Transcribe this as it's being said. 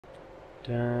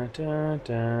Da, da,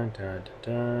 da, da,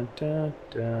 da, da,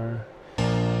 da.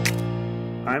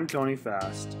 I'm Tony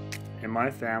Fast, and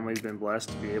my family's been blessed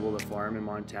to be able to farm in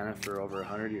Montana for over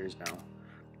 100 years now.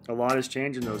 A lot has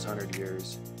changed in those 100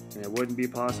 years, and it wouldn't be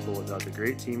possible without the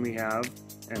great team we have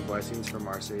and blessings from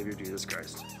our Savior Jesus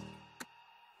Christ.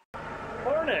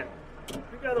 Morning!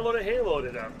 We got a load of hay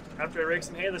loaded up after I raked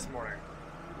some hay this morning.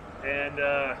 And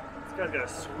this guy's got a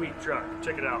sweet truck.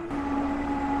 Check it out.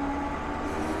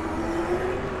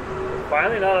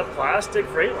 Finally not a plastic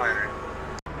Freightliner.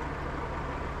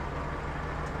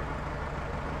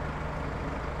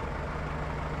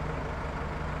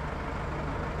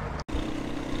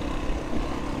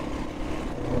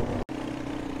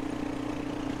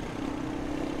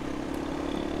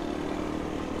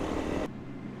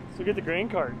 So get the grain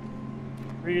cart.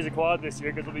 We're gonna use a quad this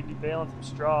year because we'll be baling some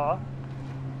straw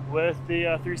with the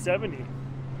 370.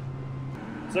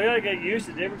 So I gotta get used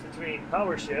to the difference between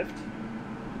power shift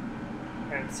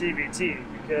and CVT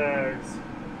because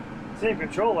same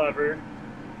control lever,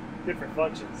 different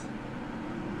functions.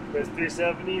 This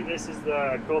 370, this is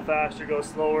the go faster, go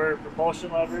slower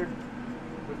propulsion lever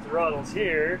with throttles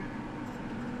here.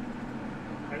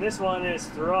 And this one is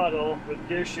throttle with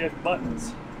gear shift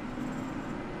buttons.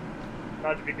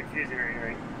 Not to be confusing or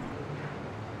anything.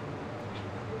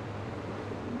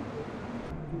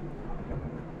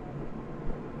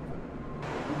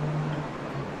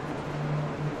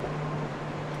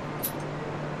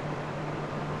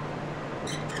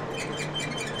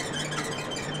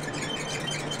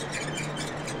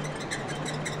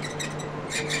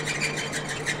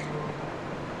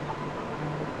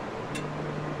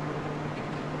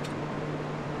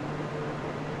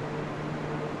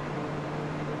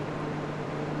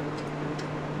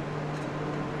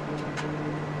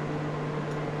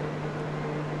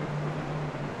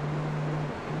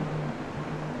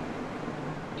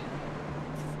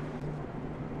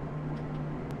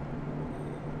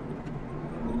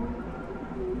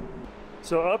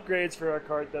 So upgrades for our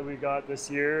cart that we got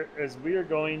this year is we are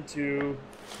going to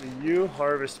the U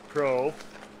Harvest Pro,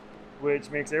 which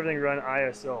makes everything run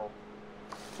ISO.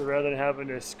 So rather than having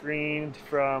to screen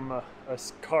from a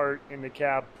cart in the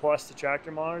cab plus the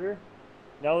tractor monitor,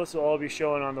 now this will all be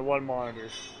showing on the one monitor.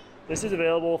 This is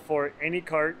available for any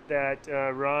cart that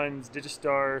runs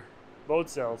Digistar load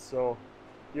cells. So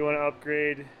if you want to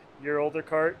upgrade your older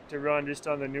cart to run just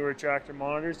on the newer tractor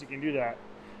monitors, you can do that.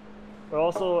 We're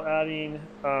also adding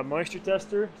a moisture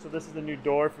tester. So this is the new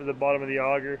door for the bottom of the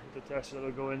auger, the tester that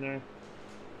will go in there.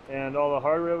 And all the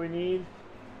hardware we need.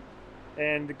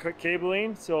 And the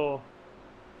cabling, so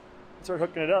let's start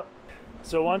hooking it up.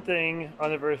 So one thing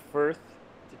on the very first,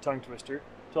 it's a tongue twister,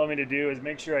 told me to do is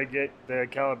make sure I get the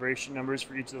calibration numbers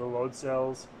for each of the load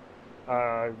cells.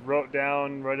 Wrote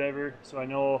down whatever, so I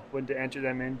know when to enter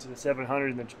them into the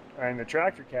 700 and the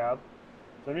tractor cab.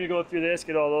 So I'm going to go through this,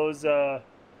 get all those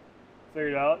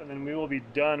figured out, and then we will be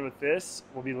done with this.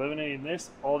 We'll be eliminating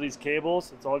this, all these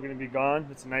cables, it's all going to be gone.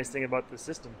 That's a nice thing about this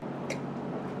system.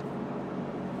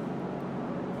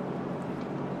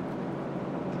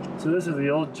 So this is the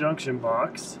old junction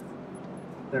box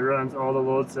that runs all the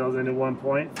load cells into one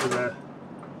point for the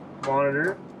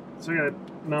monitor. So we're going to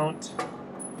mount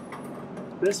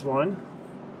this one,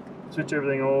 switch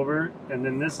everything over, and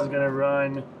then this is going to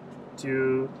run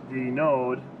to the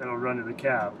node that'll run to the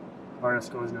cab. Harness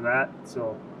goes into that,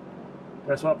 so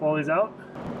gotta swap all these out.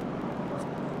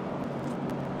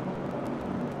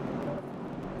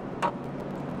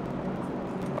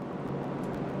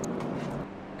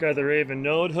 Got the Raven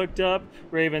node hooked up.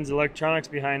 Raven's electronics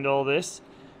behind all this.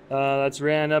 That's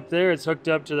ran up there. It's hooked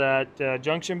up to that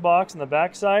junction box on the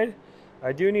back side.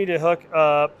 I do need to hook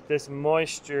up this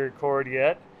moisture cord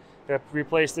yet. Gotta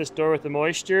replace this door with the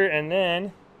moisture, and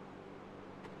then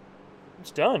it's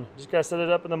done. Just gotta set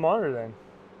it up in the monitor then.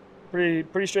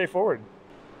 Pretty straightforward.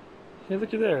 Hey,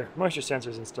 looky there. Moisture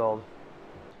sensor's installed.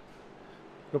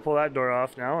 We'll pull that door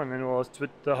off now, and then we'll switch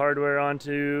the hardware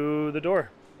onto the door.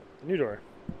 The new door.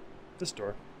 This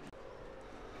door.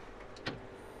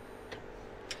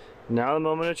 Now the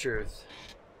moment of truth.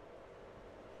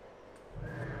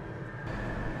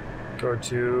 Go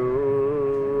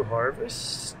to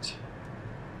harvest.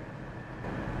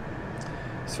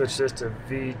 Switch this to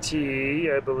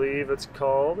VT, I believe it's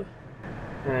called.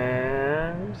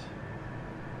 And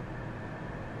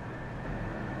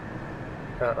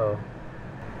uh-oh.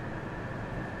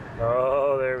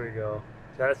 Oh, there we go.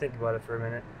 Gotta think about it for a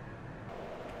minute.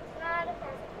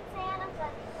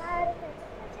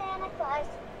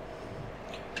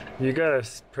 You got a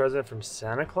present from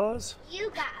Santa Claus? You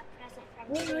got a present from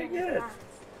What did I Santa get?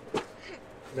 Claus.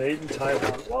 Made in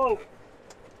Taiwan. Whoa!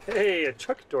 Hey, a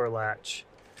truck door latch.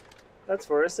 That's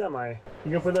for a semi.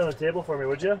 You gonna put that on the table for me,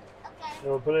 would you? Okay. And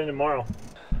we'll put it in tomorrow.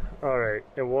 All right,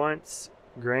 it wants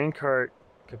grain cart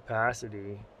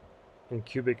capacity in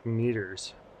cubic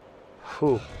meters.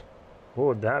 Whew, what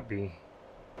would that be?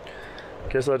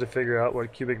 Guess I'll have to figure out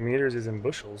what cubic meters is in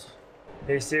bushels.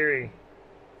 Hey Siri,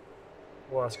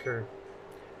 lost curve.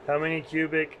 How many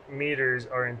cubic meters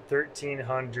are in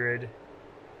 1,300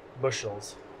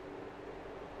 bushels?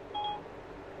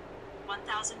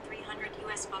 1,300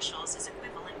 US bushels is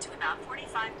equivalent to about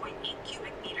 45.8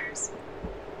 cubic meters.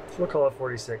 So we'll call it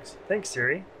 46. Thanks,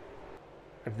 Siri.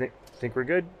 I think we're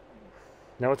good.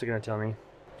 Now what's it gonna tell me?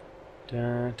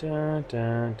 Dun, dun,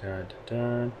 dun, dun,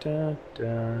 dun, dun,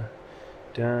 dun,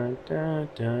 dun, dun,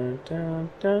 dun,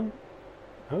 dun, dun.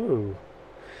 Oh,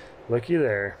 looky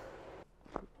there.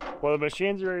 Well, the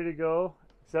machine's ready to go,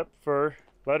 except for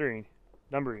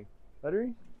numbering.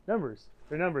 Lettering? Numbers.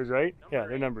 They're numbers, right? Yeah,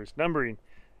 they're numbers. Numbering.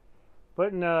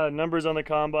 Putting numbers on the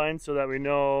combine so that we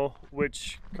know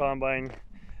which combine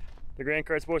the grain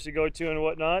cart's supposed to go to and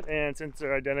whatnot. And since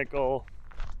they're identical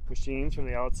machines from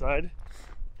the outside,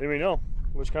 then we know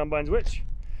which combine's which.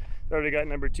 I already got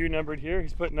number 2 numbered here.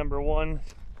 He's putting number 1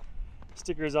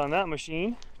 stickers on that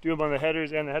machine. Do them on the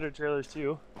headers and the header trailers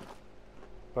too.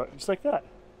 But just like that.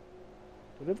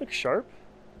 Did it look sharp?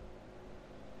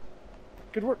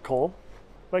 Good work, Cole.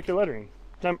 Like your lettering.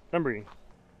 Numbering.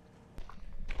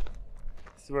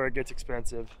 This is where it gets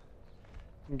expensive.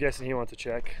 I'm guessing he wants a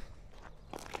check.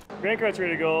 Grain cart's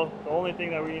ready to go. The only thing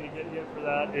that we need to get yet for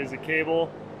that is a cable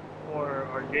for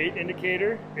our gate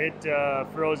indicator. It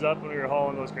froze up when we were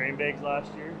hauling those grain bags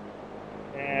last year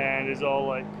and is all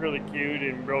like curly-cued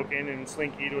and broken and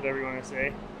slinkied, whatever you want to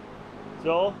say.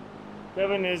 So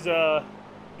Kevin is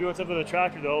doing something with the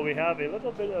tractor though. We have a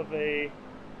little bit of a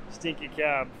stinky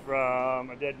cab from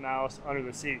a dead mouse under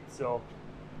the seat, so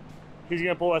he's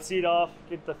gonna pull that seat off,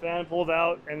 get the fan pulled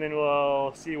out, and then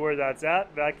we'll see where that's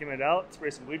at, vacuum it out, spray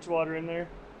some bleach water in there,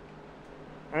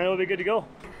 and it'll be good to go.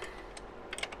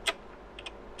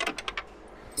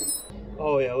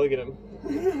 Oh yeah, look at him.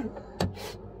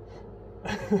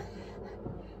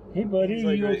 Hey buddy,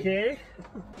 like, you okay?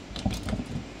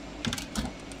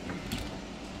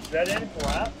 Is that in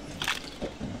flat?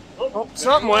 Oh,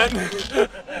 something went.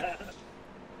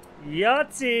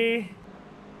 Yahtzee.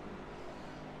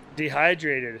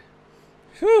 Dehydrated.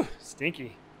 Whew,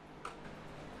 stinky.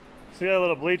 So we got a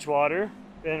little bleach water.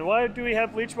 And why do we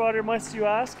have bleach water, must you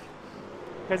ask?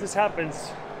 Because this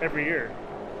happens every year.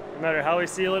 No matter how we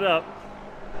seal it up,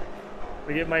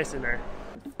 we get mice in there.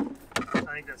 I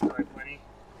think that's probably plenty.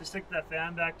 Just stick that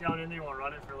fan back down in there. We'll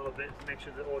run it for a little bit to make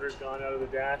sure the odor's gone out of the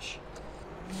dash.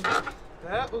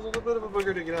 That was a little bit of a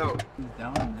booger to get out. He's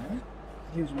down there?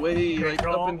 He's way like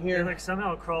crawl, up in here. They like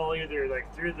somehow crawl either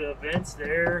like through the vents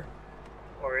there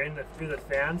or through the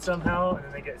fan somehow, and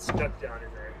then they get stuck down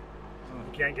in there.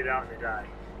 You can't get out and they die.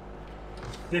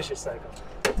 Vicious cycle.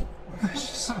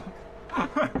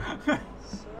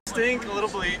 Stink, a little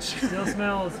bleach. Still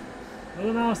smells a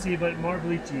little mousy, but more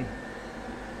bleachy.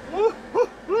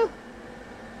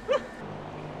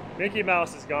 Mickey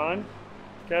Mouse is gone.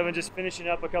 Kevin just finishing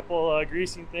up a couple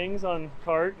greasing things on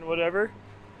cart and whatever.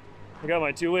 I got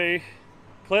my 2-way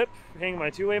clip, hanging my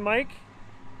 2-way mic.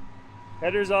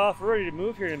 Headers off, we're ready to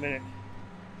move here in a minute.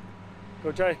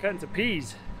 Go try cutting some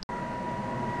peas.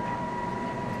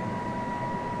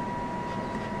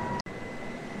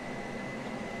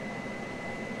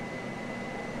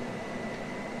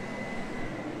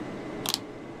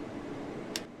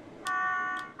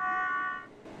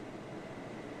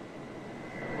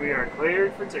 We are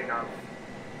cleared for takeoff.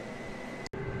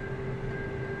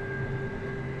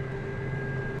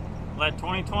 Let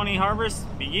 2020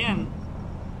 harvest begin.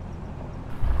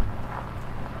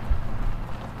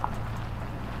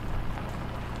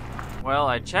 Well,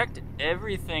 I checked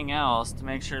everything else to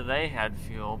make sure they had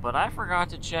fuel, but I forgot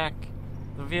to check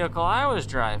the vehicle I was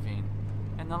driving.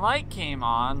 And the light came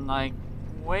on, like,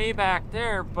 way back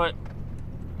there, but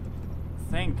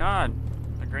thank God,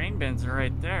 the grain bins are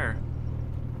right there.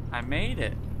 I made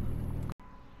it.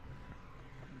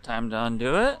 Time to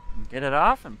undo it, get it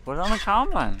off, and put it on the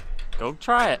combine. Go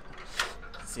try it.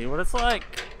 See what it's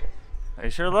like. They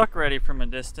sure look ready from a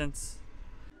distance.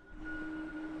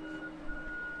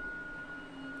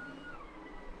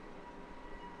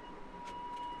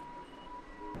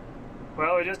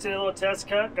 Well, we just did a little test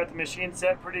cut, got the machine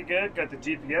set pretty good, got the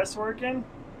GPS working.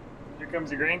 Here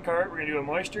comes the grain cart. We're gonna do a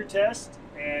moisture test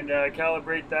and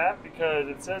calibrate that because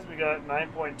it says we got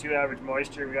 9.2 average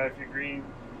moisture. We got a few green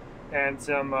and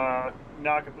some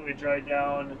not completely dried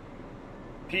down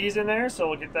peas in there, so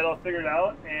we'll get that all figured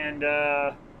out and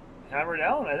hammer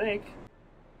down, I think.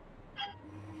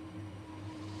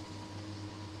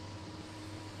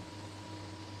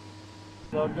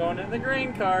 So going in the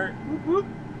grain cart. Whoop, whoop.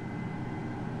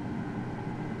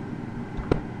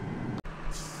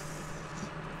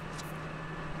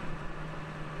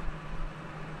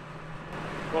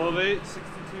 Twelve 8,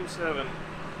 62 7.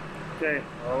 Okay,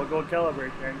 well, we'll go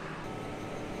calibrate then.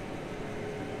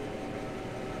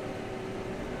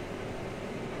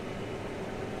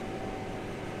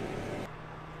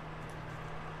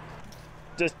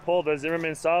 Just pulled the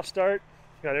Zimmerman soft start.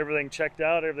 Got everything checked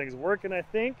out. Everything's working, I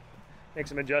think. Make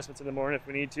some adjustments in the morning if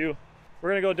we need to. We're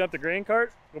gonna go dump the grain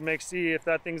cart. We'll see if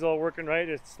that thing's all working right.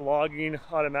 It's logging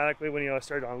automatically when you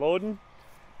start unloading.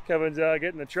 Kevin's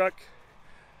getting the truck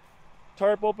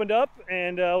tarp opened up,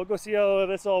 and we'll go see how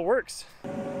this all works.